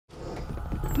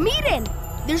Miren!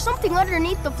 There's something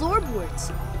underneath the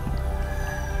floorboards.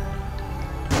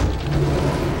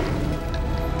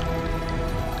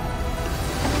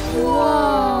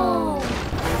 Whoa!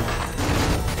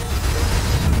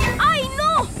 ¡Ay,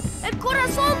 no! ¡El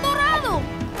corazón dorado!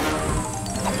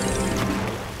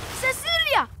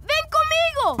 ¡Cecilia! ¡Ven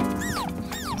conmigo!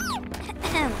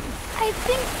 I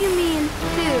think you mean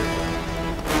two.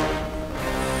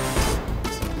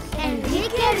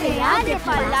 ¿Enrique Real de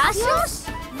Palacios?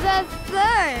 The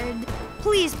third.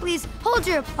 Please, please, hold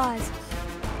your applause.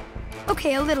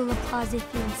 Okay, a little applause if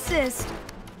you insist.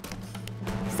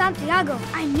 Santiago,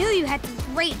 I knew you had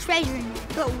some great treasure in there,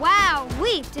 but wow,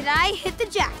 did I hit the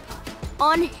jackpot.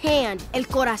 On hand, el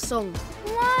corazón.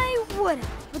 Why would I?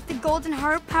 With the golden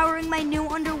heart powering my new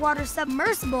underwater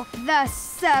submersible, the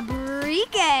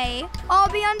Sabrique, I'll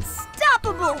be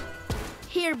unstoppable.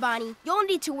 Here, Bonnie, you'll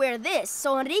need to wear this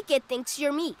so Enrique thinks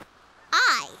you're me.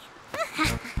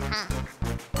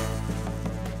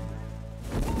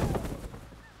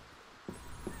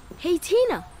 Hey,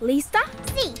 Tina, ¿lista?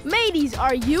 Sí. Mateys,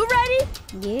 are you ready?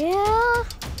 Yeah.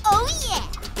 Oh, yeah.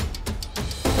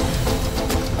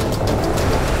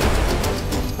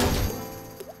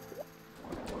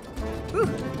 Ooh,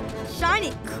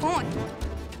 shiny coin.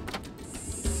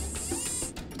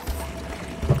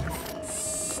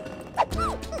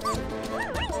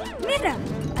 Mira,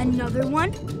 another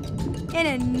one, and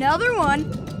another one.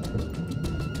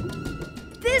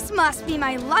 This must be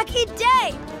my lucky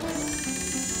day.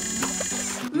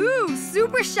 Ooh,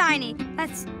 super shiny.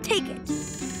 Let's take it.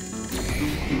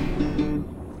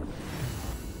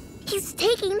 He's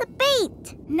taking the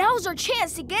bait. Now's our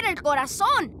chance to get el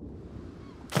corazón.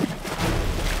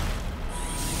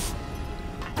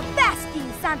 Avasti,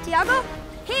 Santiago.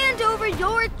 Hand over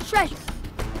your treasure.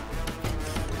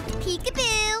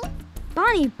 Peekaboo.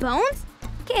 Bonnie Bones?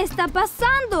 ¿Qué está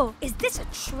pasando? Is this a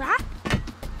trap?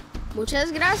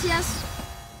 Muchas gracias.